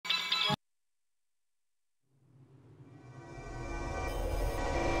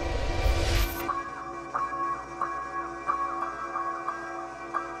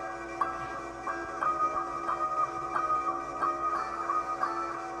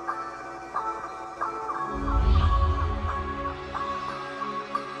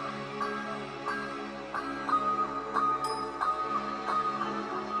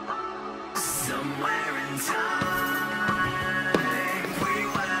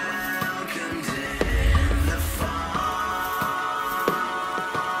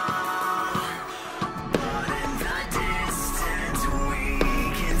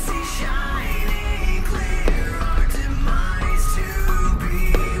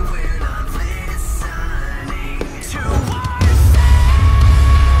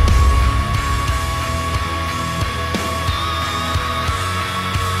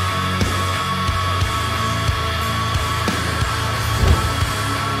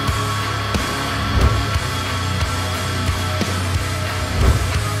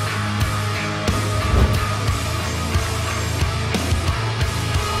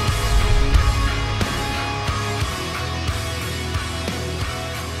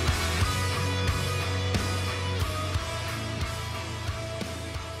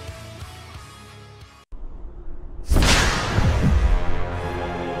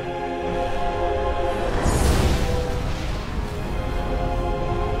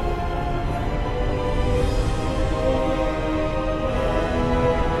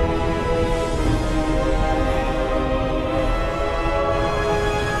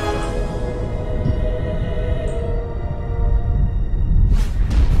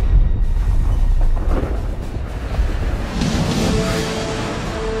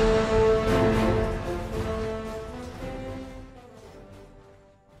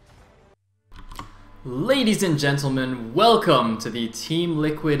Ladies and gentlemen, welcome to the Team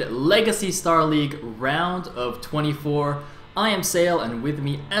Liquid Legacy Star League round of 24. I am Sale, and with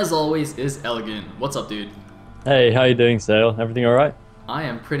me, as always, is Elegant. What's up, dude? Hey, how you doing, Sale? Everything alright? I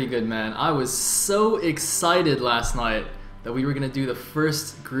am pretty good, man. I was so excited last night that we were going to do the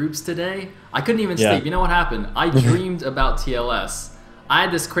first groups today. I couldn't even sleep. You know what happened? I dreamed about TLS. I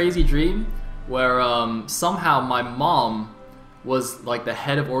had this crazy dream where somehow my mom was like the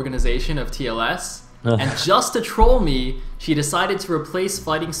head of organization of TLS. And just to troll me, she decided to replace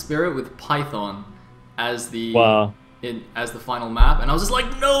Fighting Spirit with Python as the as the final map. And I was just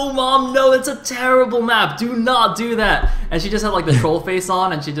like, no, Mom, no, it's a terrible map. Do not do that. And she just had like the troll face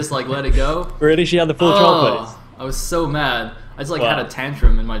on, and she just like let it go. Really? She had the full troll face? I was so mad. I just like had a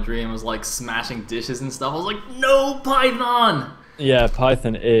tantrum in my dream. I was like smashing dishes and stuff. I was like, no, Python. Yeah,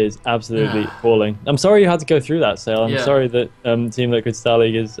 Python is absolutely falling. I'm sorry you had to go through that, Sale. I'm sorry that Team Liquid Star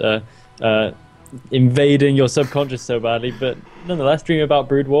League is invading your subconscious so badly, but nonetheless, dream about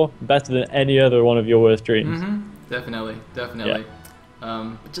Brood War, better than any other one of your worst dreams. Definitely. It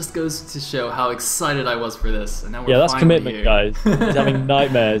just goes to show how excited I was for this, and now we're that's commitment, here. guys. He's having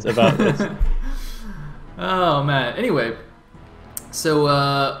nightmares about this. Oh man. Anyway,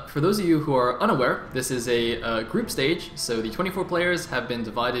 so for those of you who are unaware, this is a group stage. So the 24 players have been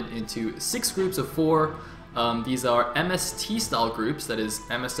divided into 6 groups of 4. These are MST style groups, that is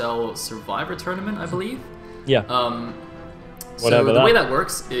MSL Survivor Tournament, I believe. Yeah. So the way that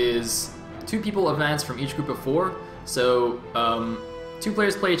works is 2 people advance from each group of 4. So 2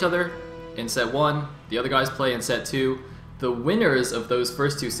 players play each other in set 1, the other guys play in set 2. The winners of those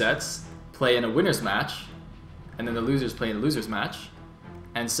first 2 sets play in a winners match, and then the losers play in a losers match.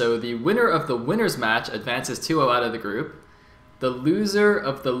 And so the winner of the winners match advances 2-0 out of the group. The loser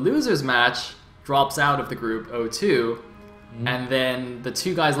of the losers match drops out of the group 0-2, and then the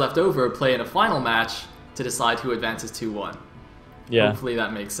 2 guys left over play in a final match to decide who advances 2-1. Yeah. Hopefully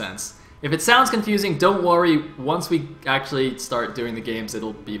that makes sense. If it sounds confusing, don't worry. Once we actually start doing the games,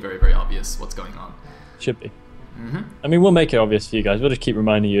 it'll be very, very obvious what's going on. Should be. I mean, we'll make it obvious for you guys. We'll just keep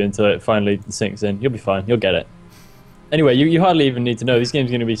reminding you until it finally sinks in. You'll be fine. You'll get it. Anyway, you hardly even need to know. This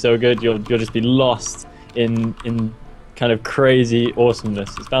game's going to be so good, you'll just be lost in kind of crazy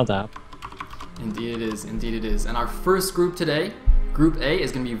awesomeness. It's bound to happen. Indeed it is. And our first group today, Group A,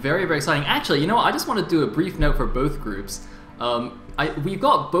 is going to be very, very exciting. Actually, you know what? I just want to do a brief note for both groups. We've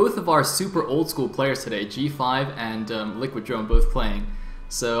got both of our super old school players today, G5 and Liquid Drone, both playing.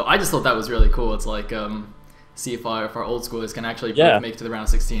 So I just thought that was really cool. It's like, see if our old schoolers can actually both make it to the round of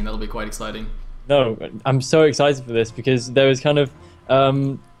 16. That'll be quite exciting. No, I'm so excited for this because there was kind of...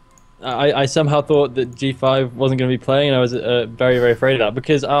 I somehow thought that G5 wasn't going to be playing, and I was very, very afraid of that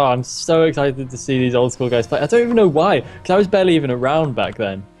because I'm so excited to see these old school guys play. I don't even know why, because I was barely even around back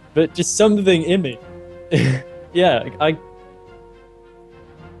then, but just something in me.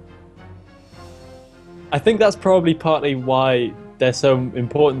 I think that's probably partly why they're so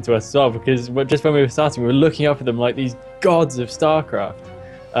important to us as well, because just when we were starting, we were looking up at them like these gods of StarCraft.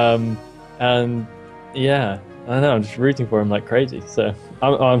 And yeah, I don't know, I'm just rooting for him like crazy. So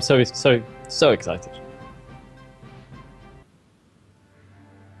I'm so excited.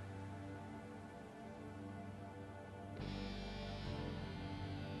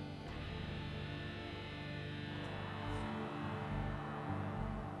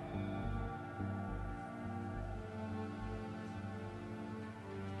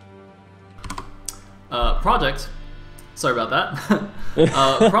 Project. Sorry about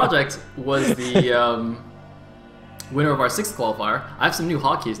that. Project was the winner of our 6th qualifier. I have some new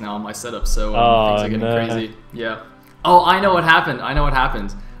hotkeys now on my setup, so things are getting crazy. Yeah. Oh, I know what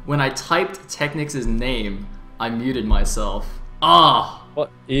happened. When I typed Technics' name, I muted myself. What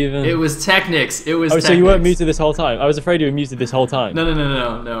even? It was Technics. It was. Oh, Technics. So you weren't muted this whole time? I was afraid you were muted this whole time.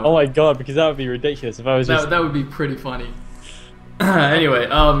 No. Oh my god, because that would be ridiculous if I was just... That would be pretty funny. Anyway,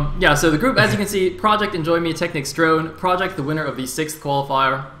 yeah, so the group, as you can see, Project, EnjoYmE, Technics, Drone. Project, the winner of the 6th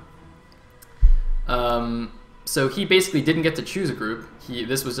qualifier. So he basically didn't get to choose a group.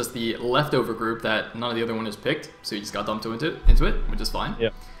 This was just the leftover group that none of the other winners picked, so he just got dumped into it, which is fine. Yeah.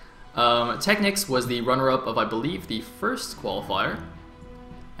 Technics was the runner-up of, I believe, the 1st qualifier.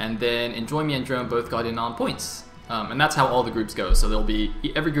 And then EnjoYmE and Drone both got in on points. And that's how all the groups go. So there'll be,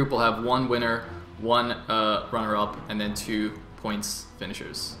 every group will have 1 winner, 1 runner-up, and then 2 points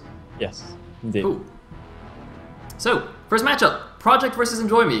finishers. Yes, indeed. Cool. So, first matchup, Project versus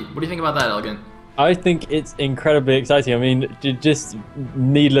EnjoYmE. What do you think about that, Elegant? I think it's incredibly exciting. I mean, just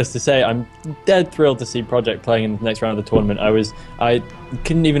needless to say, I'm dead thrilled to see Project playing in the next round of the tournament. I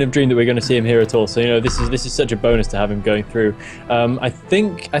couldn't even have dreamed that we are going to see him here at all. So this is such a bonus to have him going through. I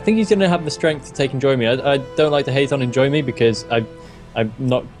think he's going to have the strength to take EnjoYME. I don't like to hate on EnjoYME because I'm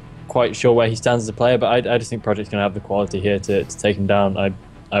not quite sure where he stands as a player, but I just think Project's going to have the quality here to take him down.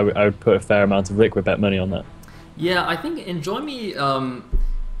 I would put a fair amount of liquid bet money on that. Yeah, I think EnjoYME,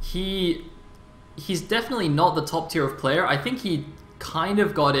 he's definitely not the top tier of player. I think he kind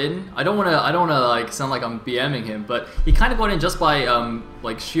of got in. I don't wanna like sound like I'm BMing him, but he kind of got in just by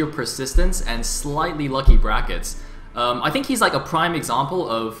like sheer persistence and slightly lucky brackets. I think he's like a prime example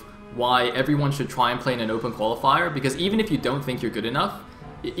of why everyone should try and play in an open qualifier, because even if you don't think you're good enough,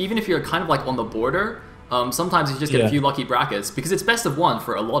 even if you're kind of like on the border, sometimes you just get a few lucky brackets, because it's best of one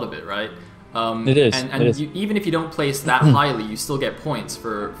for a lot of it, right? It is. And even if you don't place that highly, you still get points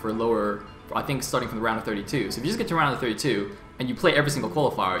for lower, I think starting from the round of 32. So if you just get to round of 32 and you play every single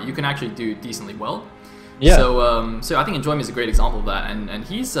qualifier, you can actually do decently well. Yeah. So I think EnjoYME is a great example of that, and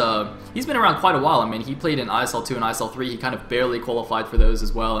he's been around quite a while. I mean, he played in ISL 2 and ISL 3. He kind of barely qualified for those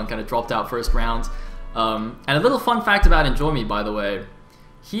as well, and kind of dropped out first round. And a little fun fact about EnjoYME, by the way,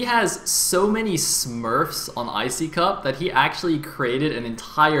 he has so many Smurfs on Icy Cup that he actually created an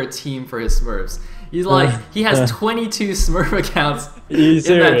entire team for his Smurfs. He's like, he has 22 Smurf accounts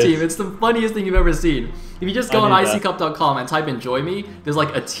in that team. It's the funniest thing you've ever seen. If you just go on icycup.com and type EnjoYME, there's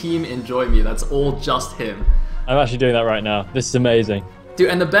like a team EnjoYME that's all just him. I'm actually doing that right now. This is amazing.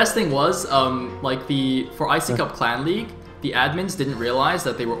 Dude, and the best thing was, like for Icy Cup Clan League, the admins didn't realize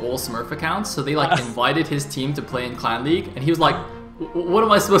that they were all Smurf accounts, so they like invited his team to play in Clan League, and he was like, what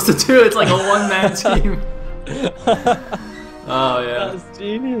am I supposed to do? It's like a one-man team. Oh yeah. That's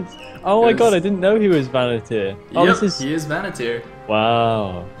genius. Oh my god, I didn't know he was Vanatier. Oh, yep, he is Vanatier.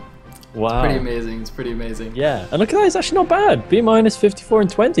 Wow. Wow. It's pretty amazing. It's pretty amazing. Yeah, and look at that, it's actually not bad. B minus 54 and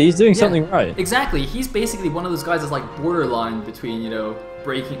 20. He's doing something right. Exactly. He's basically one of those guys that's like borderline between,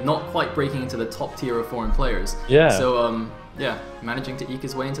 not quite breaking into the top tier of foreign players. Yeah. So yeah, managing to eke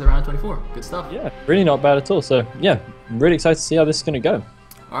his way into the round of 24. Good stuff. Yeah, really not bad at all. So yeah, I'm really excited to see how this is going to go.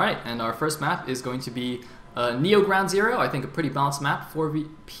 All right, and our first map is going to be Neo Ground Zero. I think a pretty balanced map for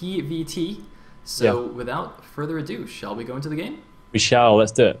PVT. So without further ado, shall we go into the game? We shall.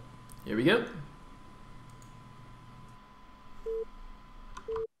 Let's do it. Here we go.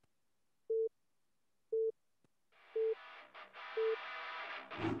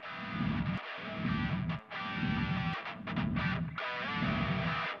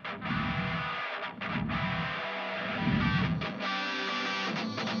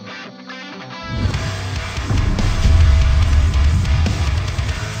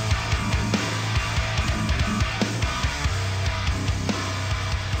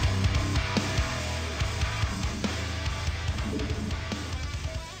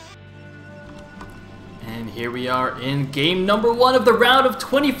 Here we are in game number 1 of the round of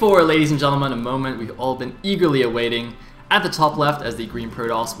 24, ladies and gentlemen. A moment we've all been eagerly awaiting. At the top left, as the green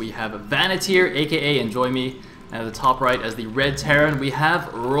Protoss, we have Vanatier, aka EnjoYME. And at the top right, as the red Terran, we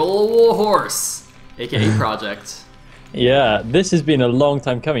have Roll Horse, aka Project. Yeah, this has been a long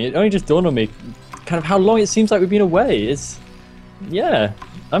time coming. It only just dawned on me, kind of how long it seems like we've been away. It's crazy,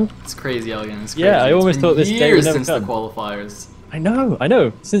 Elgin. It's crazy. Yeah, I almost thought this day would never since come. The qualifiers. I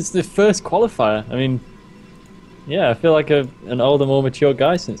know. Since the first qualifier. I mean, yeah, I feel like an older, more mature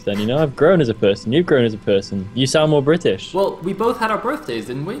guy since then, I've grown as a person, you've grown as a person, you sound more British. Well, we both had our birthdays,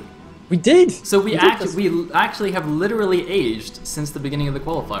 didn't we? We did! So we actually have literally aged since the beginning of the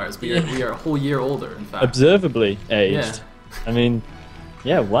qualifiers. We are a whole year older, in fact. Observably aged. Yeah. I mean,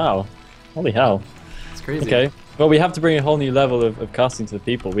 yeah, wow. Holy hell. It's crazy. Okay, well, we have to bring a whole new level of casting to the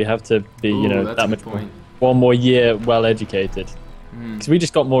people. We have to be, that much more, one more year well-educated. Because we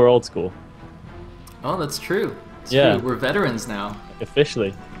just got more old school. Oh, that's true. It's true. We're veterans now.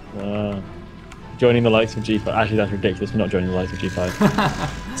 Officially. Joining the likes of G5. Actually, that's ridiculous. We're not joining the likes of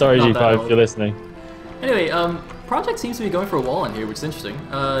G5. Sorry, G5, if you're listening. Anyway, Project seems to be going for a wall in here, which is interesting.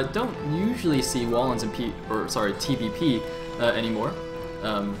 Don't usually see wall-ins in TVP anymore.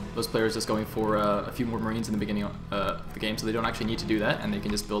 Those players just going for a few more Marines in the beginning of the game, so they don't actually need to do that, and they can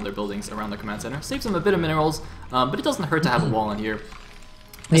just build their buildings around the command center. Saves them a bit of minerals, but it doesn't hurt to have a wall in here.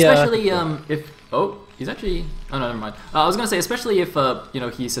 Especially if... Oh, he's actually... Oh, no, never mind. I was going to say, especially if,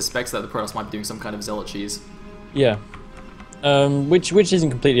 he suspects that the Protoss might be doing some kind of zealot cheese. Yeah. Which isn't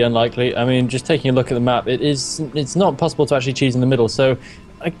completely unlikely. I mean, just taking a look at the map, it's not possible to actually cheese in the middle, so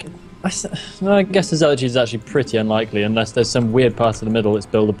I guess the Zealotry is actually pretty unlikely unless there's some weird part of the middle that's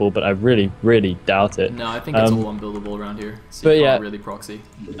buildable, but I really, really doubt it. No, I think it's all unbuildable around here. So but you yeah, can't really proxy.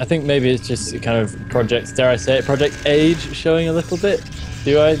 I think maybe it's just kind of project, dare I say it, project age showing a little bit.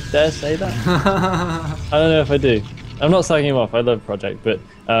 Do I dare say that? I don't know if I do. I'm not slagging him off. I love Project, but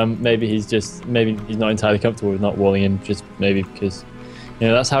maybe he's not entirely comfortable with not walling in, just maybe because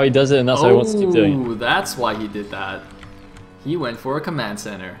that's how he does it and that's how he wants to keep doing it. Oh, that's why he did that. He went for a command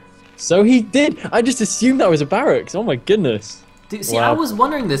center. So he did. I just assumed that was a barracks. Oh my goodness. Dude, see, wow. I was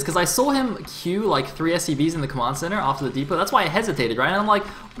wondering this because I saw him queue like 3 SCVs in the command center after the depot. That's why I hesitated, right? And I'm like,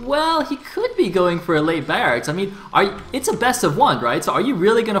 well, he could be going for a late barracks. I mean, it's a best of 1, right? So are you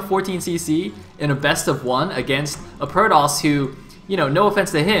really going to 14cc in a best of 1 against a Protoss who, no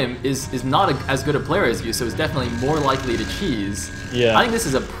offense to him, is not as good a player as you, so is definitely more likely to cheese? Yeah. I think this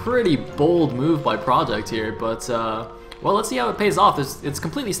is a pretty bold move by Project here, but well, let's see how it pays off. It's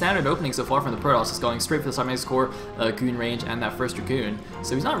completely standard opening so far from the Protoss. It's going straight for the Sarmatic core, Goon range, and that first Dragoon.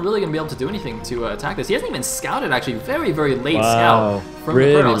 So he's not really going to be able to do anything to attack this. He hasn't even scouted, actually. Very, very late scout from the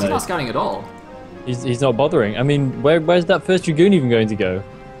Protoss. He's not scouting at all. He's not bothering. I mean, where's that first Dragoon even going to go?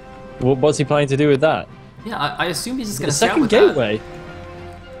 What's he planning to do with that? Yeah, I assume he's just going to scout with second gateway.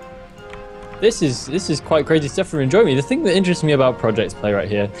 This is quite crazy stuff for EnjoYME. The thing that interests me about Project's play right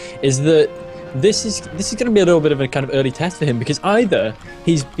here is that this is going to be a little bit of a kind of early test for him, because either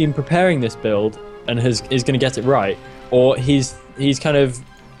he's been preparing this build and is going to get it right, or he's kind of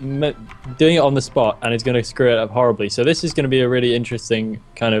doing it on the spot and is going to screw it up horribly. So this is going to be a really interesting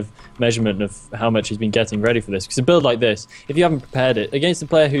kind of measurement of how much he's been getting ready for this. Because a build like this, if you haven't prepared it against a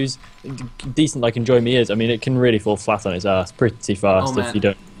player who's decent like EnjoYME is, I mean, it can really fall flat on its ass pretty fast if you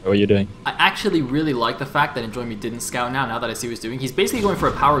don't know what you're doing. I actually really like the fact that EnjoYME didn't scout now that I see what he's doing. He's basically going for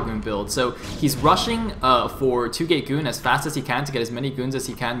a power goon build. So he's rushing for 2-gate goon as fast as he can to get as many goons as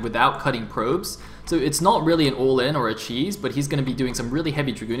he can without cutting probes. So it's not really an all-in or a cheese, but he's going to be doing some really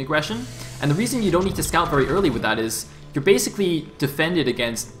heavy Dragoon aggression. And the reason you don't need to scout very early with that is you're basically defended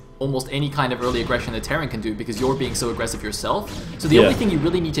against almost any kind of early aggression that Terran can do because you're being so aggressive yourself. So the only thing you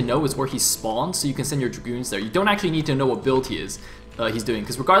really need to know is where he spawns so you can send your Dragoons there. You don't actually need to know what build he's doing,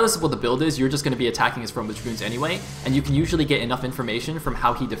 because regardless of what the build is, you're just going to be attacking his from the Dragoons anyway, and you can usually get enough information from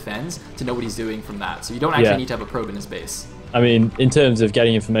how he defends to know what he's doing from that. So you don't actually need to have a probe in his base. I mean, in terms of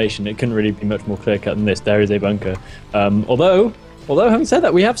getting information, it couldn't really be much more clear-cut than this. There is a bunker. Although having said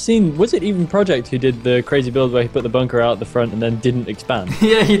that, we have seen, was it even Project who did the crazy build where he put the bunker out the front and then didn't expand?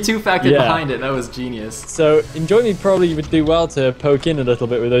 Yeah, he two-factored behind it. That was genius. So EnjoYME probably would do well to poke in a little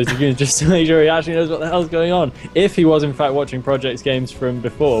bit with those Dragoons just to make sure he actually knows what the hell's going on. If he was in fact watching Project's games from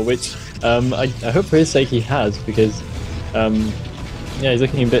before, which I hope for his sake he has, because yeah, he's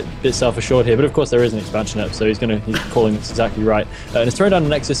looking a bit self-assured here, but of course there is an expansion up, so he's calling this exactly right. And he's throwing down a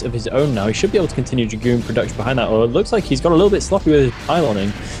Nexus of his own now. He should be able to continue Dragoon production behind that, or it looks like he's got a little bit sloppy with his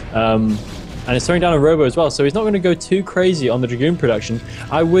pyloning. And he's throwing down a Robo as well, so he's not going to go too crazy on the Dragoon production.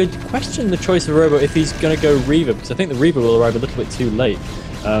 I would question the choice of Robo if he's going to go Reaver, because I think the Reaver will arrive a little bit too late.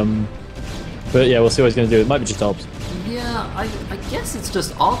 But yeah, we'll see what he's going to do. It might be just Obs. Yeah, I guess it's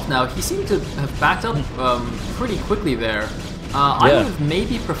just Alt now. He seemed to have backed up pretty quickly there. I would have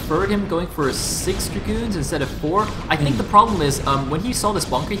maybe preferred him going for 6 Dragoons instead of 4. I think the problem is, when he saw this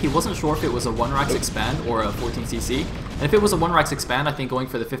bunker, he wasn't sure if it was a 1-Rax expand or a 14cc. And if it was a 1-Rax expand, I think going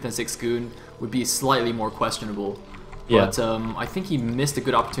for the 5th and 6th Goon would be slightly more questionable. But I think he missed a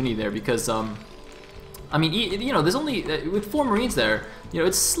good opportunity there because, I mean, there's only, with 4 Marines there,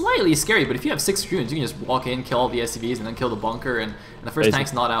 it's slightly scary, but if you have 6 Dragoons, you can just walk in, kill all the SCVs, and then kill the bunker, and the first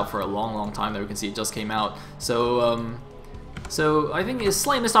tank's not out for a long, long time there. We can see it just came out. So I think it's a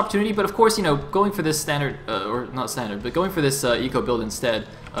slight missed opportunity, but of course, going for this standard, or not standard, but going for this eco build instead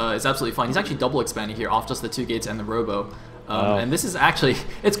is absolutely fine. He's actually double expanding here off just the 2 gates and the Robo. And this is actually,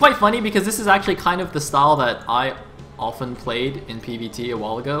 it's quite funny because this is actually kind of the style that I often played in PvT a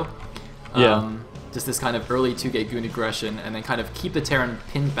while ago. Just this kind of early 2-gate Goon aggression, and then kind of keep the Terran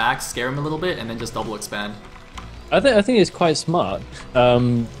pinned back, scare him a little bit, and then just double expand. I think it's quite smart.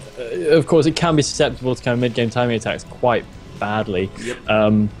 Of course, it can be susceptible to kind of mid-game timing attacks quite badly.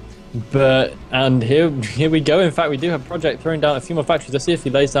 And here we go. In fact, we do have Project throwing down a few more factories. Let's see if he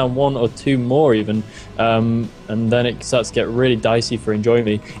lays down 1 or 2 more even, and then it starts to get really dicey for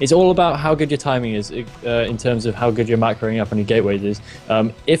EnjoYME. It's all about how good your timing is in terms of how good your macroing up on your gateways is.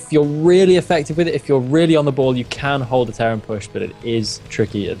 If you're really effective with it, if you're really on the ball, you can hold a Terran push, but it is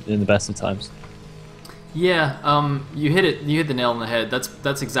tricky in the best of times. Yeah, you hit the nail on the head.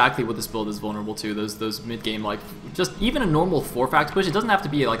 That's exactly what this build is vulnerable to. Those mid game, like just even a normal 4-fact push. It doesn't have to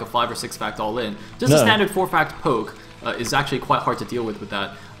be like a 5 or 6 fact all in. Just a standard 4-fact poke. is actually quite hard to deal with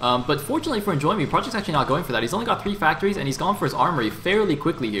that. But fortunately for EnjoYME, Project's actually not going for that. He's only got 3 factories, and he's gone for his armory fairly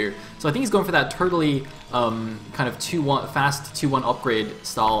quickly here. So I think he's going for that turtley kind of 2-1 fast 2-1 upgrade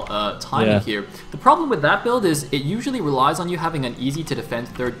style timing here. The problem with that build is it usually relies on you having an easy to defend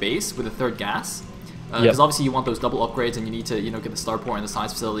third base with a third gas. Because obviously you want those double upgrades, and you need to get the starport and the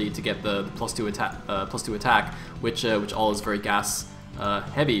science facility to get the +2 attack, which all is very gas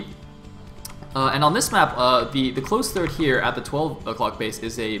heavy. And on this map, the close third here at the 12 o'clock base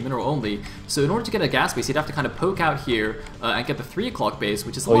is a mineral only. So in order to get a gas base, you'd have to kind of poke out here and get the 3 o'clock base,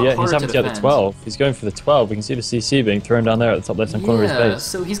 which is a lot harder to defend. He's having to get the 12. He's going for the 12. We can see the CC being thrown down there at the top left-hand corner of his base.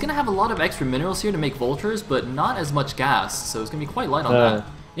 So he's going to have a lot of extra minerals here to make vultures, but not as much gas. So it's going to be quite light on that.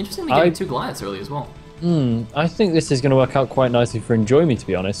 Interestingly, getting 2 Goliaths early as well. I think this is going to work out quite nicely for EnjoYME, to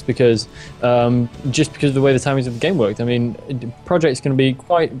be honest, because just because of the way the timings of the game worked. I mean, Project's going to be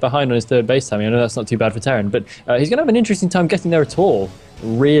quite behind on his third base timing. I know that's not too bad for Terran, but he's going to have an interesting time getting there at all,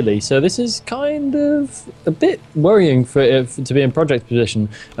 really. So this is kind of a bit worrying for to be in Project's position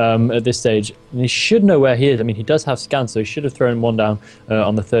at this stage. And he should know where he is. I mean, he does have scans, so he should have thrown one down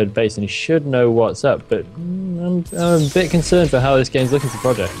on the third base, and he should know what's up. But I'm a bit concerned for how this game's looking for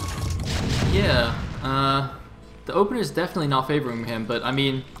Project. Yeah. The opener is definitely not favoring him, but I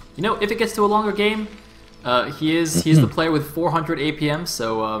mean, if it gets to a longer game, he's the player with 400 APM,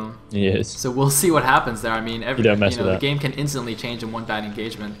 so he is. So we'll see what happens there. I mean, the game can instantly change in one bad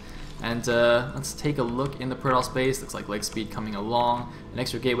engagement. And let's take a look in the Protoss space. Looks like leg speed coming along. An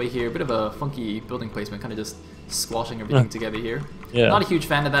extra gateway here. A bit of a funky building placement, kind of just squashing everything together here. Yeah. Not a huge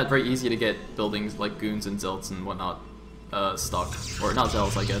fan of that. Very easy to get buildings like goons and zelts and whatnot stuck, or not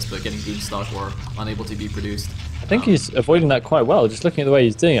zelts, I guess, but getting goons stuck or unable to be produced. I think he's avoiding that quite well, just looking at the way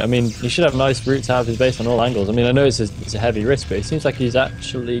he's doing it. I mean, he should have a nice route to have his base on all angles. I mean, I know it's a heavy risk, but it seems like he's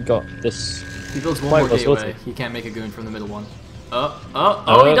actually got this. He builds one more gateway. He can't make a goon from the middle one.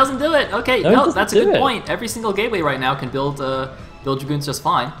 He doesn't do it. Okay, no, that's a good point. Every single gateway right now can build dragoons just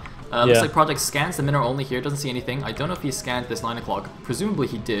fine. Looks like Project scans the mineral only here, doesn't see anything. I don't know if he scanned this 9 o'clock. Presumably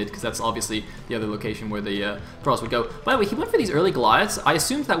he did, because that's obviously the other location where the Protoss would go. By the way, he went for these early Goliaths. I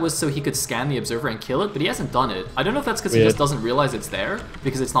assumed that was so he could scan the observer and kill it, but he hasn't done it. I don't know if that's because he just doesn't realize it's there,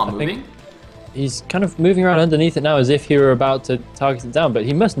 because it's not moving. He's kind of moving around underneath it now as if he were about to target it down, but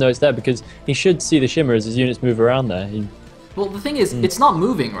he must know it's there because he should see the shimmer as his units move around there. Well, the thing is, it's not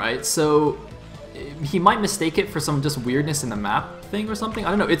moving, right? So he might mistake it for some just weirdness in the map thing or something. I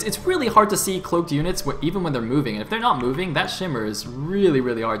don't know. It's really hard to see cloaked units even when they're moving. And if they're not moving, that shimmer is really,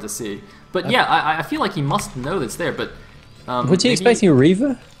 really hard to see. But yeah, I feel like he must know that's there. But was he expecting a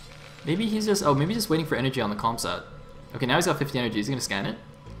Reaver? Maybe he's just waiting for energy on the comsat. Okay, now he's got 50 energy. Is he gonna scan it?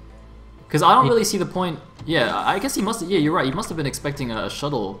 Because I don't really see the point. Yeah, I guess he must. Yeah, you're right. He must have been expecting a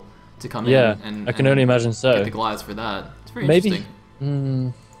shuttle to come in. Yeah, I can only imagine so. Get the Goliaths for that. It's very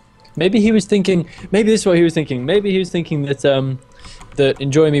interesting. Maybe he was thinking. Maybe this is what he was thinking. Maybe he was thinking that that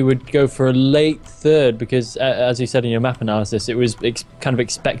EnjoYME would go for a late third because, as you said in your map analysis, it was kind of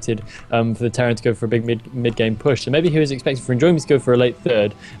expected for the Terran to go for a big mid-game push. So maybe he was expecting for EnjoYME to go for a late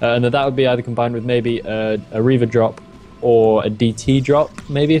third, and that would be either combined with maybe a Reaver drop or a DT drop.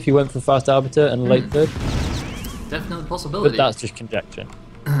 Maybe if he went for fast Arbiter and a late third. Definitely a possibility. But that's just conjecture.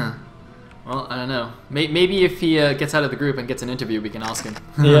 Well, I don't know. Maybe if he gets out of the group and gets an interview, we can ask him.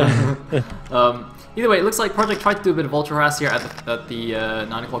 Yeah. Either way, it looks like Project tried to do a bit of ultra harass here at the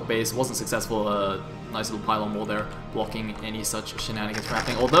 9 o'clock base. Wasn't successful. Nice little pylon wall there, blocking any such shenanigans from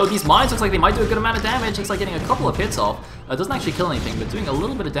happening. Although these mines looks like they might do a good amount of damage. Looks like getting a couple of hits off. Doesn't actually kill anything, but doing a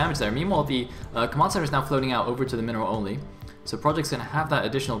little bit of damage there. Meanwhile, the command center is now floating out over to the mineral only. So Project's going to have that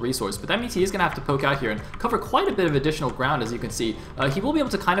additional resource, but that means he is going to have to poke out here and cover quite a bit of additional ground, as you can see. He will be able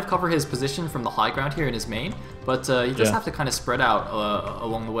to kind of cover his position from the high ground here in his main, but he does have to kind of spread out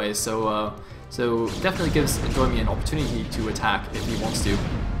along the way. So definitely gives EnjoYME an opportunity to attack if he wants to.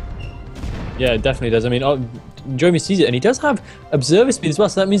 Yeah, it definitely does. I mean, EnjoYME sees it, and he does have observer speed as well,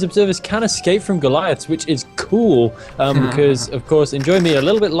 so that means observers can escape from Goliaths, which is cool, because, of course, EnjoYME a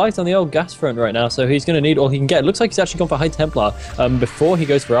little bit light on the old gas front right now, so he's going to need all he can get. It looks like he's actually gone for High Templar before he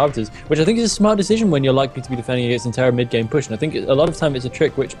goes for Arbiters, which I think is a smart decision when you're likely to be defending against an entire mid-game push, and I think a lot of time it's a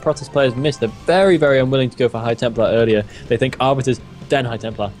trick which Protoss players miss. They're very, very unwilling to go for High Templar earlier. They think Arbiters, then High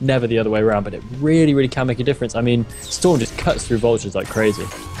Templar, never the other way around, but it really, really can make a difference. I mean, Storm just cuts through vultures like crazy.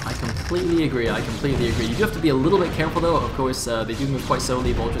 I completely agree. You do have to be a little bit careful though. Of course, they do move quite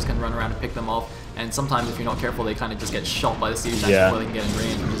slowly. Vultures can run around and pick them off, and sometimes if you're not careful, they kind of just get shot by the siege before they can get in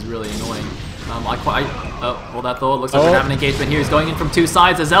range, which is really annoying. Hold that thought. Looks like we're having an engagement here. He's going in from two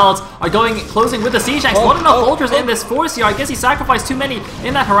sides. The Zealots are closing with the siege tanks. Not enough vultures in this force here. I guess he sacrificed too many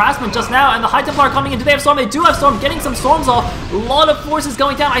in that harassment just now. And the High Templar are coming in. Do they have Storm? They do have Storm. Getting some storms off. A lot of forces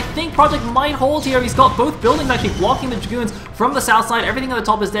going down. I think Project might hold here. He's got both buildings actually blocking the Dragoons from the south side. Everything on the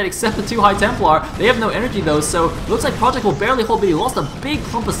top is dead except the two High Templar. They have no energy though, so looks like Project will barely hold, but he lost a big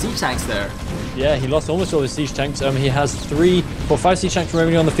clump of siege tanks there. Yeah, he lost almost all his siege tanks. He has 5 siege tanks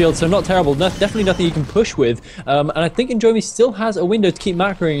remaining on the field, so not terrible. Definitely nothing you can push with. And I think EnjoYME still has a window to keep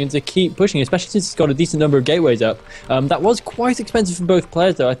macroing and to keep pushing, especially since it's got a decent number of gateways up. That was quite expensive for both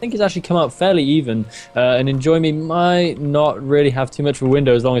players, though. I think it's actually come out fairly even, and EnjoYME might not really have too much of a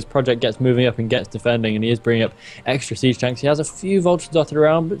window as long as Project gets moving up and gets defending, and he is bringing up extra siege tanks. He has a few vultures dotted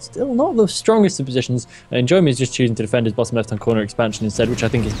around, but still not the strongest of positions. EnjoYME is just choosing to defend his bottom left-hand corner expansion instead, which I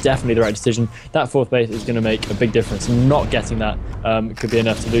think is definitely the right decision. That 4th base is going to make a big difference, and not getting that could be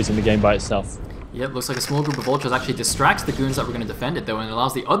enough to lose in the game by itself. Yep, looks like a small group of vultures actually distracts the goons that were going to defend it, though, and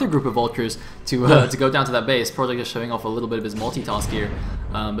allows the other group of vultures to go down to that base. Project is showing off a little bit of his multitask here,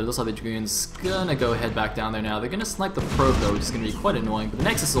 but it looks like the Dragoons gonna go head back down there now. They're gonna snipe the probe though, which is gonna be quite annoying, but the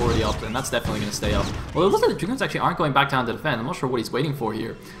Nexus is already up, and that's definitely gonna stay up. Well, it looks like the Dragoons actually aren't going back down to defend. I'm not sure what he's waiting for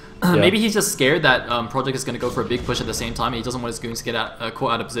here. Yeah. Maybe he's just scared that Project is going to go for a big push at the same time, and he doesn't want his goons to get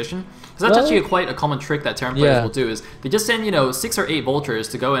caught out of position. Because that's actually quite a common trick that Terran players will do, is they just send, 6 or 8 vultures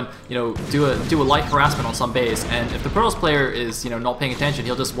to go and, do a light harassment on some base, and if the Protoss player is, not paying attention,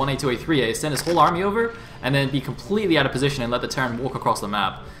 he'll just 1A, 2A, 3A, send his whole army over, and then be completely out of position and let the Terran walk across the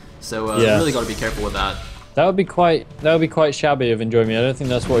map. So really got to be careful with that. That would be quite shabby of EnjoYME. I don't think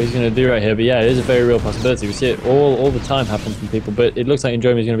that's what he's going to do right here. But yeah, it is a very real possibility. We see it all the time happen from people. But it looks like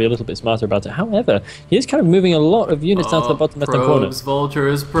EnjoYME is going to be a little bit smarter about it. However, he is kind of moving a lot of units down to the bottom left-hand corner.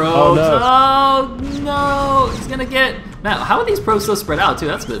 Vultures, probes. Oh no! He's going to get. Now, how are these probes so spread out too?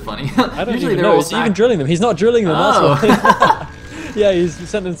 That's a bit funny. I don't even know. Is he even drilling them? He's not drilling them. Oh. That's what. Yeah, he's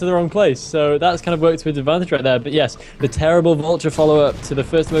sent them to the wrong place, so that's kind of worked to his advantage right there. But yes, the terrible vulture follow-up to the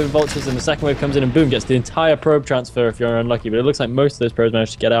first wave of vultures, and the second wave comes in and boom, gets the entire probe transfer if you're unlucky. But it looks like most of those probes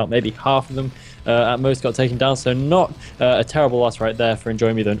managed to get out. Maybe half of them at most got taken down, so not a terrible loss right there for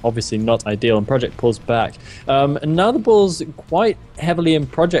EnjoYME, though obviously not ideal, and Project pulls back. And now the ball's quite heavily in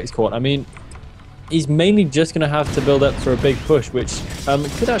Project's court. I mean, he's mainly just going to have to build up for a big push, which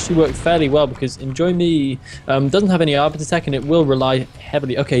could actually work fairly well because EnjoYME doesn't have any Arbiter tech, and it will rely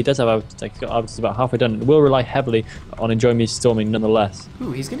heavily. Okay, he does have Arbiter tech. He's got Arbiters about halfway done. It will rely heavily on EnjoYME's storming nonetheless.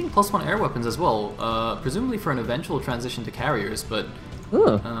 Ooh, he's getting +1 air weapons as well, presumably for an eventual transition to carriers, but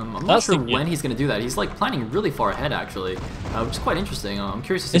I'm not sure when he's going to do that. He's like planning really far ahead actually, which is quite interesting. I'm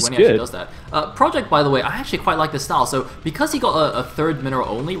curious to see when he actually does that. Project, by the way, I actually quite like this style. So because he got a 3rd mineral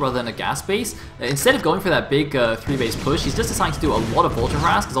only rather than a gas base, instead of going for that big 3-base push, he's just deciding to do a lot of vulture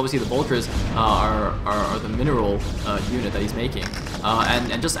harass, because obviously the vultures are the mineral unit that he's making,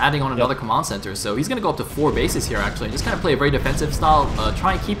 and just adding on another command center. So he's going to go up to 4 bases here actually, and just kind of play a very defensive style,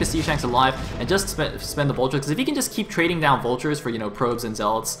 try and keep his siege tanks alive, and just spend the vultures. Because if he can just keep trading down vultures for probes and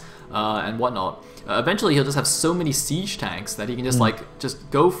zealots and whatnot, eventually he'll just have so many siege tanks that he can just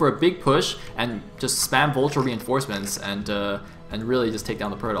go for a big push and just spam vulture reinforcements and really just take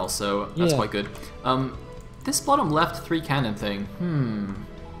down the Protoss. So that's quite good. This bottom left 3 cannon thing,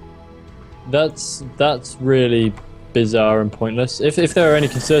 that's really bizarre and pointless. If there are any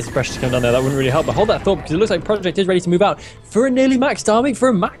concerted pressure to come down there, that wouldn't really help. But hold that thought, because it looks like Project is ready to move out for a nearly maxed army. For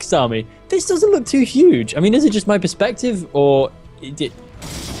a maxed army, this doesn't look too huge. I mean, is it just my perspective, or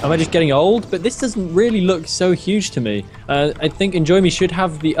am I just getting old? But this doesn't really look so huge to me. I think EnjoYME should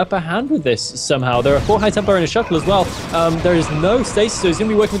have the upper hand with this somehow. There are 4 High Templar and a shuttle as well. There is no stasis, so he's going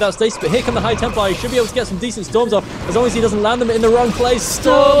to be working without stasis. But here come the High Templar. He should be able to get some decent storms off, as long as he doesn't land them in the wrong place.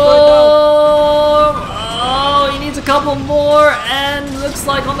 Storm! Oh, he needs a couple more, and looks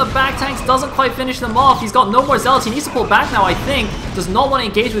like on the back tanks doesn't quite finish them off. He's got no more zealots. He needs to pull back now, I think. Does not want to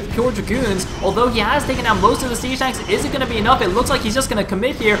engage with pure dragoons, although he has taken out most of the siege tanks. Is it going to be enough? It looks like he's just going to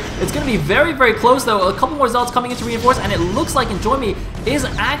commit here. It's going to be very, very close, though. A couple more zealots coming in to reinforce, and it looks like EnjoYME is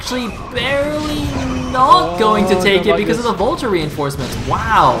actually barely not going to take it because of the vulture reinforcements.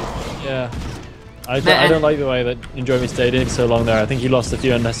 Wow. Yeah. I don't like the way that EnjoYME stayed in so long there. I think he lost a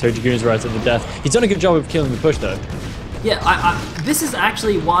few unnecessary dragoons right at the death. He's done a good job of killing the push, though. Yeah, this is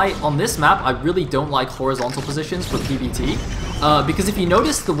actually why on this map I really don't like horizontal positions for PvT. Because if you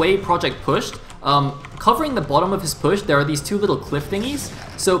notice the way Project pushed, Covering the bottom of his push, there are these two little cliff thingies.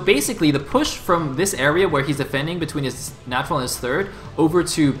 So basically, the push from this area where he's defending between his natural and his third over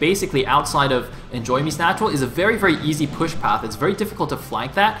to basically outside of EnjoYmE's natural is a very, very easy push path. It's very difficult to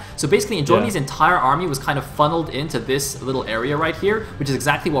flank that. So basically, EnjoYmE's entire army was kind of funneled into this little area right here, which is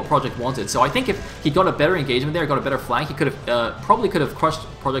exactly what Project wanted. So I think if he got a better engagement there, got a better flank, he could have probably could have crushed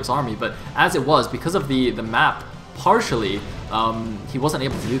Project's army. But as it was, because of the map, partially, he wasn't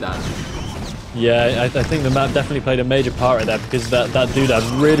able to do that. Yeah, I think the map definitely played a major part right there because that dude has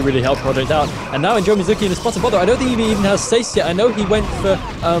really, really helped Project out. And now EnjoYmE's looking in the spot of bother. I don't think he even has stasis yet. I know he went for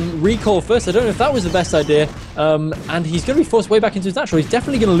recall first. I don't know if that was the best idea. And he's going to be forced way back into his natural. He's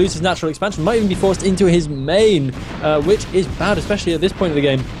definitely going to lose his natural expansion. Might even be forced into his main, which is bad, especially at this point of the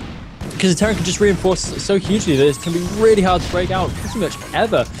game. Because the Terran can just reinforce so hugely that it can be really hard to break out pretty much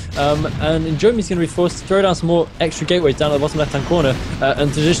ever. And EnjoYmE's going to be forced to throw down some more extra gateways down at the bottom left-hand corner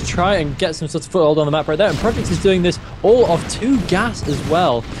and to just try and get some sort of foothold on the map right there. And Project is doing this all off 2 gas as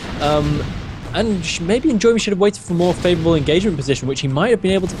well. And maybe EnjoYmE should have waited for a more favourable engagement position, which he might have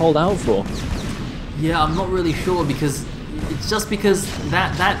been able to hold out for. Yeah, I'm not really sure because it's just because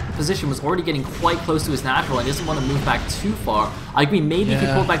that position was already getting quite close to his natural and he doesn't want to move back too far. I agree, maybe if he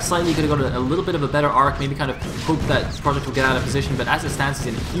pulled back slightly, he could have got a little bit of a better arc, maybe kind of hope that Project will get out of position, but as it stands,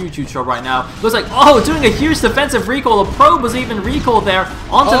 he's in huge, huge trouble right now. Looks like, oh, doing a huge defensive recall. A probe was even recalled there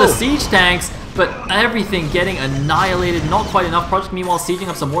onto the siege tanks, but everything getting annihilated, not quite enough. Project meanwhile sieging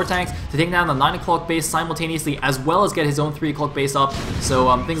up some more tanks to take down the 9 o'clock base simultaneously, as well as get his own 3 o'clock base up.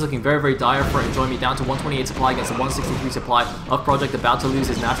 So things looking very, very dire for EnjoYmE, down to 128 supply against a 163 supply of Project, about to lose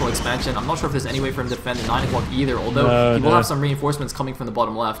his natural expansion. I'm not sure if there's any way for him to defend the 9 o'clock either, although he will have some reinforcements coming from the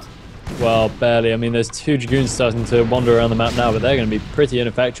bottom left. Well, barely. I mean, there's 2 Dragoons starting to wander around the map now, but they're going to be pretty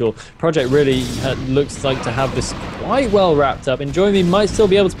ineffectual. Project really looks like to have this quite well wrapped up. EnjoYmE might still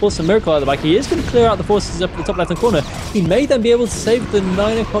be able to pull some miracle out of the back. He is going to clear out the forces up at the top left-hand corner. He may then be able to save the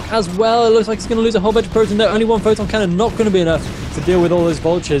 9 o'clock as well. It looks like he's going to lose a whole bunch of probes in there. Only 1 photon cannon, not going to be enough to deal with all those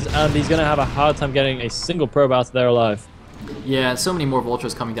vultures, and he's going to have a hard time getting a single probe out of there alive. Yeah, and so many more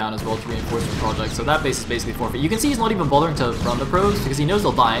vultures coming down as well to reinforce the Project, so that base is basically forfeit. You can see he's not even bothering to run the probes because he knows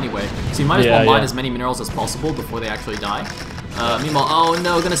they'll die anyway, so he might as well mine as many minerals as possible before they actually die. Meanwhile, oh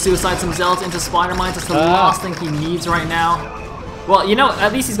no, gonna suicide some zealots into spider mines. That's the last thing he needs right now. Well, you know,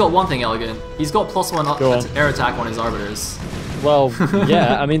 at least he's got one thing, Elegant. He's got +1 air attack on his arbiters. Well,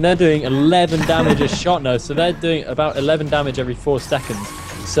 yeah, I mean, they're doing 11 damage a shot now, so they're doing about 11 damage every 4 seconds.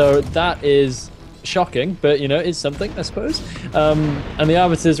 So that is shocking, but you know, it's something, I suppose. And the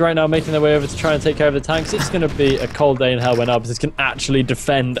Arbiters right now making their way over to try and take care of the tanks. It's going to be a cold day in hell when Arbiters can actually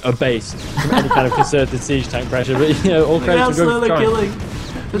defend a base from any kind of concerted siege tank pressure. But you know, all credit to go for killing.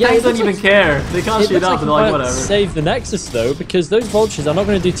 The tanks don't even care. They can't shoot up, and they're like, whatever. Save the Nexus though, because those vultures are not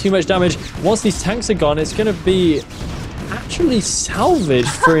going to do too much damage. Once these tanks are gone, it's going to be actually salvaged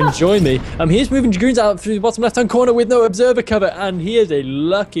for EnjoYmE. He is moving Dragoons out through the bottom left-hand corner with no observer cover, and he is a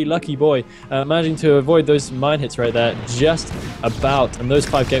lucky, lucky boy, managing to avoid those mine hits right there just about. And those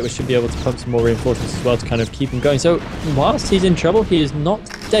 5 gateways should be able to pump some more reinforcements as well to kind of keep him going. So whilst he's in trouble, he is not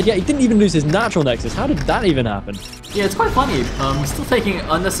dead yet. He didn't even lose his natural Nexus. How did that even happen? Yeah, it's quite funny. He's still taking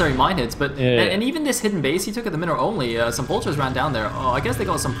unnecessary mine hits, but and even this hidden base he took at the mineral only, some vultures ran down there. Oh, I guess they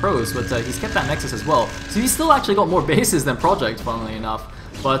got some pros, but he's kept that Nexus as well. So he's still actually got more bases than Project, funnily enough.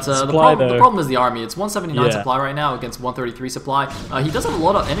 But the problem is the army. It's 179 supply right now against 133 supply. He does have a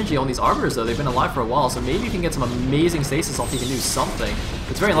lot of energy on these arbiters though. They've been alive for a while, so maybe you can get some amazing stasis off. He can do something.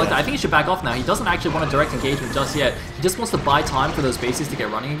 It's very unlikely. I think he should back off now. He doesn't actually want a direct engagement just yet. He just wants to buy time for those bases to get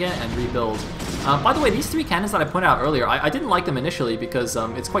running again and rebuild. By the way, these 3 cannons that I pointed out earlier, I didn't like them initially because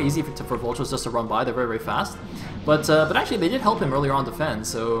it's quite easy for vultures just to run by. They're very, very fast. But actually, they did help him earlier on defend,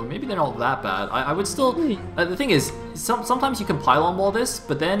 so maybe they're not that bad. I would still... the thing is, sometimes you can pylon wall this,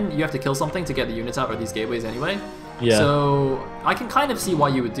 but then you have to kill something to get the units out, or these gateways anyway. Yeah. So I can kind of see why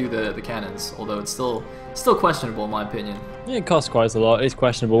you would do the cannons, although it's still questionable in my opinion. Yeah, it costs quite a lot. It's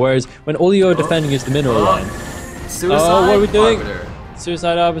questionable. Whereas when all you're defending is the mineral line... Suicide what are we doing? Arbiter.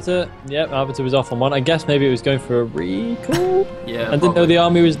 Suicide Arbiter. Yep, Arbiter was off on one. I guess maybe it was going for a recall. Yeah. And didn't know the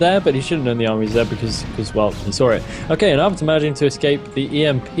army was there, but he should have known the army was there because well, he saw it. Okay, and Arbiter managing to escape the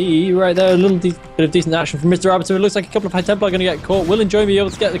EMP right there. A little bit of decent action from Mr. Arbiter. It looks like a couple of High Templar are going to get caught. Will EnjoYmE be able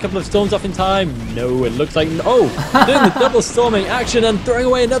to get a couple of storms off in time? No, it looks like doing the double storming action and throwing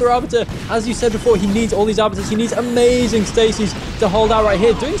away another Arbiter. As you said before, he needs all these Arbiters. He needs amazing stasis to hold out right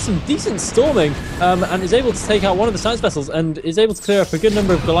here. Doing some decent storming and is able to take out one of the science vessels and is able to clear up a good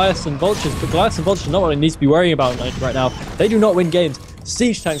number of Goliaths and Vultures. But Goliaths and Vultures are not what he needs to be worrying about right now. They do not win games.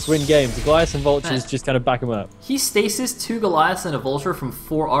 Siege tanks win games. The Goliaths and Vultures just kind of back them up. He stasis 2 Goliaths and a Vulture from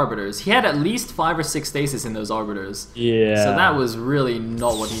 4 Arbiters. He had at least 5 or 6 stasis in those Arbiters. Yeah. So that was really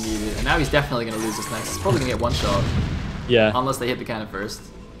not what he needed. And now he's definitely going to lose this next. He's probably going to get one shot. Yeah. Unless they hit the cannon first.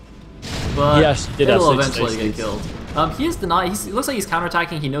 But did it'll have 6 eventually stasis. get killed. He is denied. It looks like he's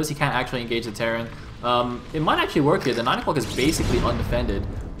counterattacking. He knows he can't actually engage the Terran. It might actually work here. The 9 o'clock is basically undefended.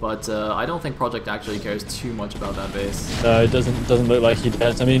 But I don't think Project actually cares too much about that base. No, it doesn't look like he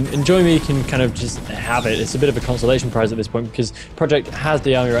does. I mean, EnjoYME can kind of just have it. It's a bit of a consolation prize at this point because Project has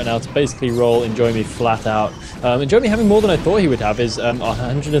the army right now to basically roll EnjoYME flat out. EnjoYME having more than I thought he would have is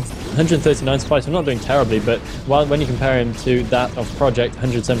 139 supplies. So not doing terribly, but when you compare him to that of Project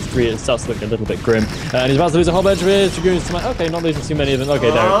 173, it starts to look a little bit grim. And he's about to lose a whole bunch of his dragoons. Okay, not losing too many of them.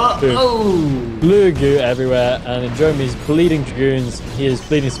 Okay, there. Oh! Blue goo everywhere, and EnjoYME's bleeding dragoons. He is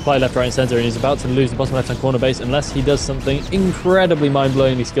bleeding supply left, right, and center, and he's about to lose the bottom left-hand corner base unless he does something incredibly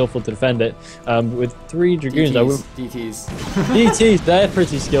mind-blowingly skillful to defend it. With 3 dragoons, DTs, they're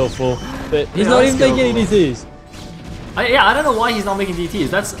pretty skillful, but he's not even making any DTs. I don't know why he's not making DTs.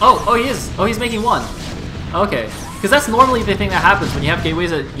 That's he is. Oh, he's making 1. Okay. Because that's normally the thing that happens when you have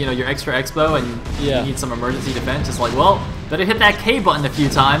gateways at your extra expo and you need some emergency defense. It's like, well, better hit that K button a few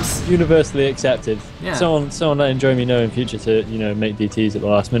times. Universally accepted. Yeah. Someone let EnjoYME know in future to make DTs at the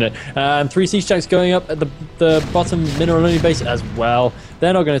last minute. 3 siege tanks going up at the bottom mineral only base as well.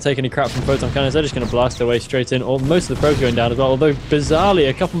 They're not going to take any crap from photon cannons. They're just going to blast their way straight in. Or most of the probes going down as well. Although bizarrely,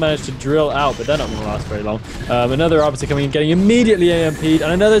 a couple managed to drill out, but they're not going to last very long. Another arbiter coming in, getting immediately AMP'd,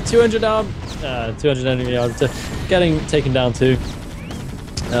 and another 200 enemy arbiter getting taken down too.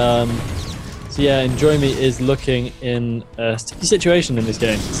 So yeah, EnjoYME is looking in a sticky situation in this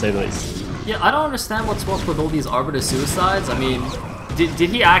game, to say the least. Yeah, I don't understand what's up with all these arbiter suicides. I mean,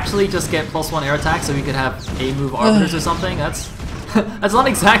 did he actually just get +1 air attack so he could have A-move arbiters or something? That's that's not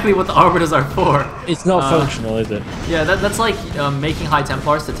exactly what the arbiters are for. It's not functional, is it? Yeah, that's like making high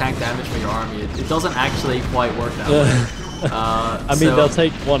Templars to tank damage for your army. It doesn't actually quite work that way. I mean, they'll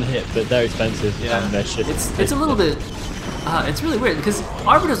take 1 hit, but they're expensive. Yeah, and they're shit. It's a little bit. It's really weird because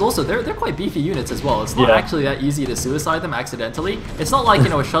arbiters also they're quite beefy units as well. It's not actually that easy to suicide them accidentally. It's not like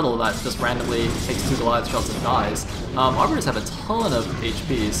a shuttle that just randomly takes 2 Goliath shots and dies. Arbiters have a ton of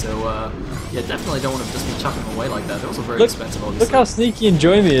HP, so yeah, definitely don't want to just be chucking them away like that. They're also very expensive. Obviously. Look how sneaky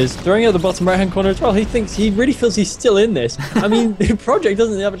EnjoYME is, throwing out the bottom right-hand corner as well. He really feels he's still in this. I mean, the project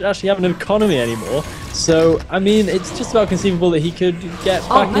doesn't actually have an economy anymore, so I mean, it's just about conceivable that he could get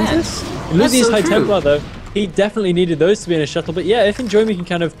back into this. Losing his high Templar though. He definitely needed those to be in a shuttle, but yeah, if EnjoYME can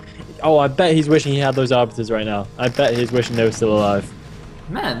kind of... Oh, I bet he's wishing he had those arbiters right now. I bet he's wishing they were still alive.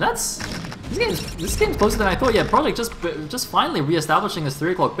 Man, this game's closer than I thought. Yeah, Project just finally re-establishing this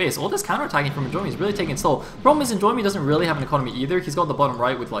 3 o'clock base. All this counterattacking from EnjoYME is really taking its toll. The problem is EnjoYME doesn't really have an economy either. He's got the bottom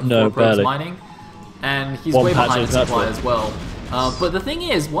right with like 4 probes mining, and he's way behind in supply as well. But the thing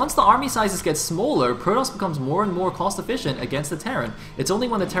is, once the army sizes get smaller, Protoss becomes more and more cost efficient against the Terran. It's only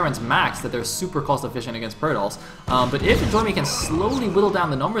when the Terran's max that they're super cost efficient against Protoss. But if EnjoYME can slowly whittle down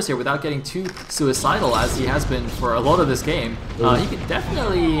the numbers here without getting too suicidal as he has been for a lot of this game, he could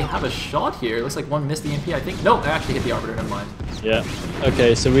definitely have a shot here. It looks like 1 missed the EMP, I think. No, I actually hit the Arbiter, never mind. Yeah.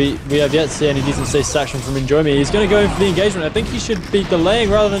 Okay, so we have yet to see any decent stasis action from EnjoYME. He's going to go in for the engagement. I think he should be delaying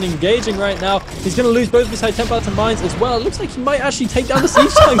rather than engaging right now. He's going to lose both of his high Templar to mines as well. It looks like he might actually take down the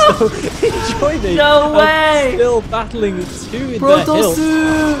siege tanks though. EnjoYME. No way! Still battling 2 in the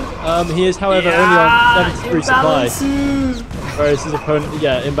hill. He is, however, only on 73 supply. Whereas his opponent,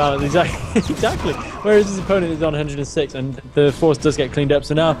 imbalance, exactly. Whereas his opponent is on 106, and the force does get cleaned up.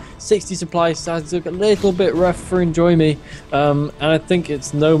 So now 60 supply starting to look a little bit rough for EnjoYME, and I think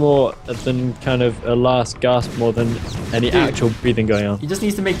it's no more than kind of a last gasp more than any actual breathing going on. He just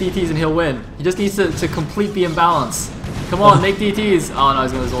needs to make DTs and he'll win. He just needs to complete the imbalance. Come on, make DTs. Oh no,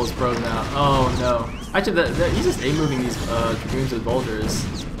 he's gonna lose all his probes now. Oh no. Actually, he's just A-moving these dragoons with vultures.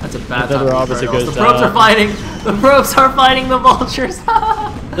 That's a bad time for the probes are fighting. The probes are fighting the vultures.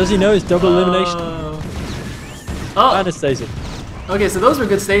 Does he know it's double elimination? Anastasia. Okay, so those were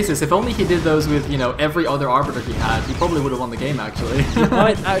good stasis. If only he did those with every other arbiter he had, he probably would have won the game. Actually, he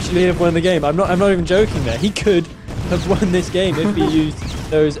might actually have won the game. I'm not even joking. There, he could have won this game if he used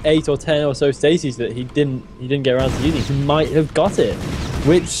those 8 or 10 or so stasis that he didn't get around to using. He might have got it,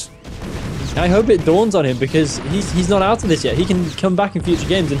 which I hope it dawns on him because he's not out of this yet. He can come back in future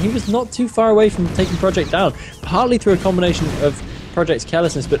games, and he was not too far away from taking Project down, partly through a combination of Project's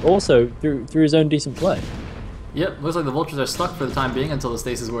carelessness, but also through his own decent play. Yep, looks like the vultures are stuck for the time being until the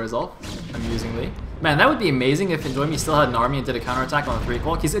stasis wears off, amusingly. Man, that would be amazing if EnjoYME still had an army and did a counterattack on a 3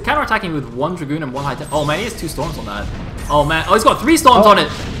 o'clock. He's counterattacking with 1 Dragoon and 1 high tech. Oh man, he has 2 storms on that. Oh man, oh he's got 3 storms on it!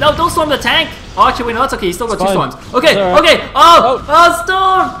 No, don't storm the tank! Oh actually wait, no, that's okay, he's still got 2 storms. Okay, right. Okay, oh,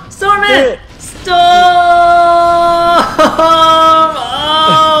 storm! Storm it! Storm!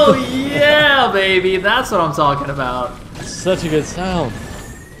 Oh yeah, baby, that's what I'm talking about. Such a good sound.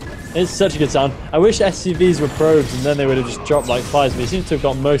 It's such a good sound. I wish SCVs were probes and then they would have just dropped like flies, but he seems to have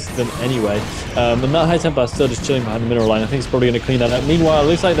got most of them anyway. And that high tempo is still just chilling behind the mineral line. I think he's probably going to clean that up. Meanwhile, it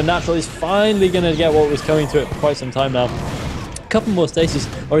looks like the natural is finally going to get what was coming to it for quite some time now. A couple more stasis,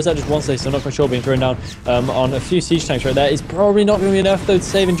 or is that just 1 stasis? I'm not quite sure, being thrown down on a few siege tanks right there. It's probably not going to be enough though to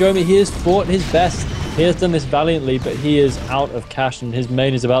save EnjoYME. He has fought his best. He has done this valiantly, but he is out of cash and his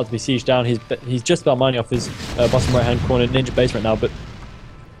main is about to be sieged down. He's just about mining off his bottom right hand corner ninja base right now, but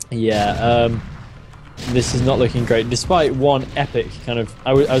yeah, this is not looking great. Despite one epic kind of,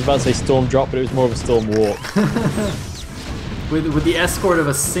 I was about to say storm drop, but it was more of a storm walk. with the escort of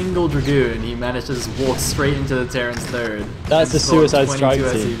a single Dragoon, he managed to just walk straight into the Terran's third. That's a suicide strike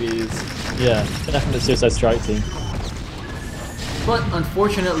team. SCVs. Yeah, definitely a suicide strike team. But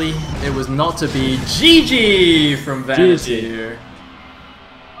unfortunately, it was not to be. GG from Vanity here.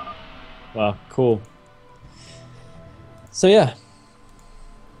 Wow, cool. So yeah.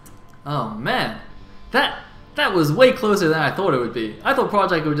 Oh man, that was way closer than I thought it would be. I thought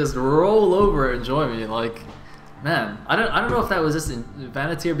Project would just roll over and EnjoYME. Like, man, I don't know if that was just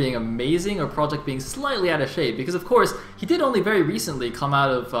Vanity being amazing or Project being slightly out of shape. Because of course he did only very recently come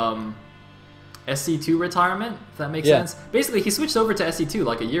out of SC2 retirement, if that makes sense. Basically, he switched over to SC2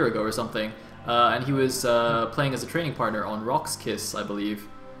 like a year ago or something, and he was playing as a training partner on Rock's Kiss, I believe.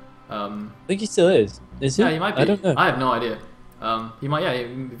 I think he still is. Is he? Yeah, he might be. I don't know. I have no idea. He might, yeah, he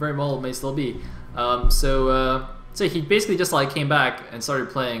very well may still be. So he basically just like came back and started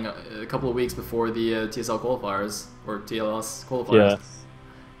playing a couple of weeks before the TSL qualifiers or TLS qualifiers.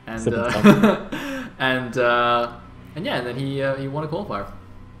 Yeah. And yeah, and then he won a qualifier.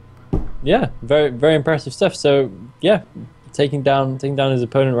 Yeah, very very impressive stuff. So yeah, taking down his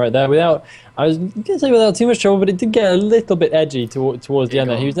opponent right there without, I was gonna say without too much trouble, but it did get a little bit edgy towards the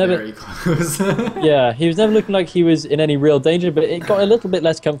end there. He was never very close. yeah, he was never looking like he was in any real danger, but it got a little bit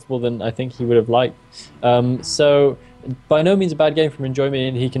less comfortable than I think he would have liked. So by no means a bad game from EnjoYME,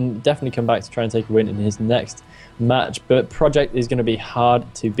 and he can definitely come back to try and take a win in his next match. But Project is going to be hard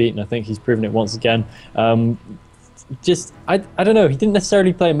to beat, and I think he's proven it once again. I don't know, he didn't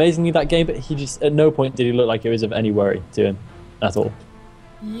necessarily play amazingly that game, but he just at no point did he look like it was of any worry to him at all.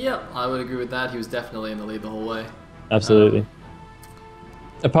 Yep, I would agree with that. He was definitely in the lead the whole way. Absolutely.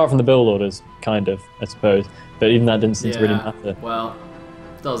 Apart from the build orders, kind of, I suppose. But even that didn't seem to really matter. Well,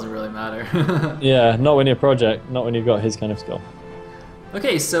 it doesn't really matter. Yeah, not when you're Project, not when you've got his kind of skill.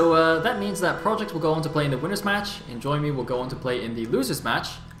 Okay, so that means that Project will go on to play in the winner's match, EnjoYME will go on to play in the loser's match.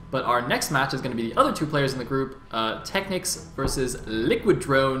 But our next match is going to be the other 2 players in the group, Technics versus Liquid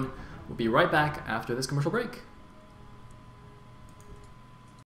Drone. We'll be right back after this commercial break.